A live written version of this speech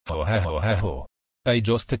ha ho ha ho. I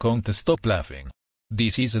just can't stop laughing.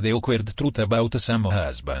 This is the awkward truth about some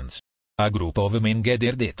husbands. A group of men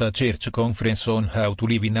gathered at a church conference on how to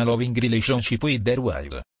live in a loving relationship with their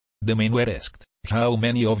wife. The men were asked, "How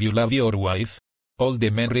many of you love your wife?" All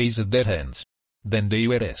the men raised their hands. Then they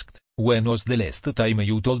were asked, "When was the last time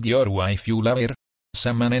you told your wife you love her?"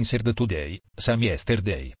 Some answered today, some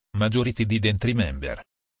yesterday, majority didn't remember.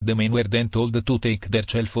 The men were then told to take their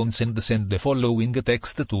cell phones and send the following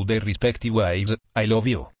text to their respective wives: "I love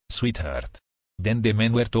you, sweetheart." Then the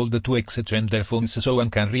men were told to exchange their phones so one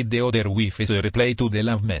can read the other wife's reply to the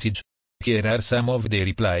love message. Here are some of the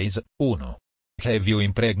replies. 1. Have you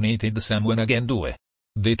impregnated someone again? 2.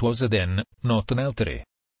 That was then, not now. 3.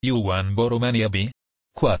 You won borrow money Abby?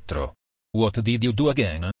 4. What did you do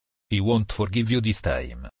again? He won't forgive you this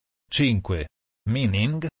time. 5.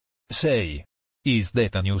 Meaning? 6. Is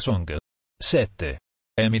that a new song? 7.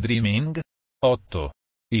 Am I dreaming? 8.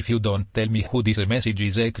 If you don't tell me who this message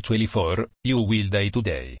is actually for, you will die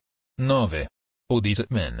today. 9. Oh, this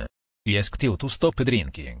man. He asked you to stop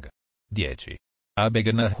drinking. 10. A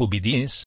beggar who be this?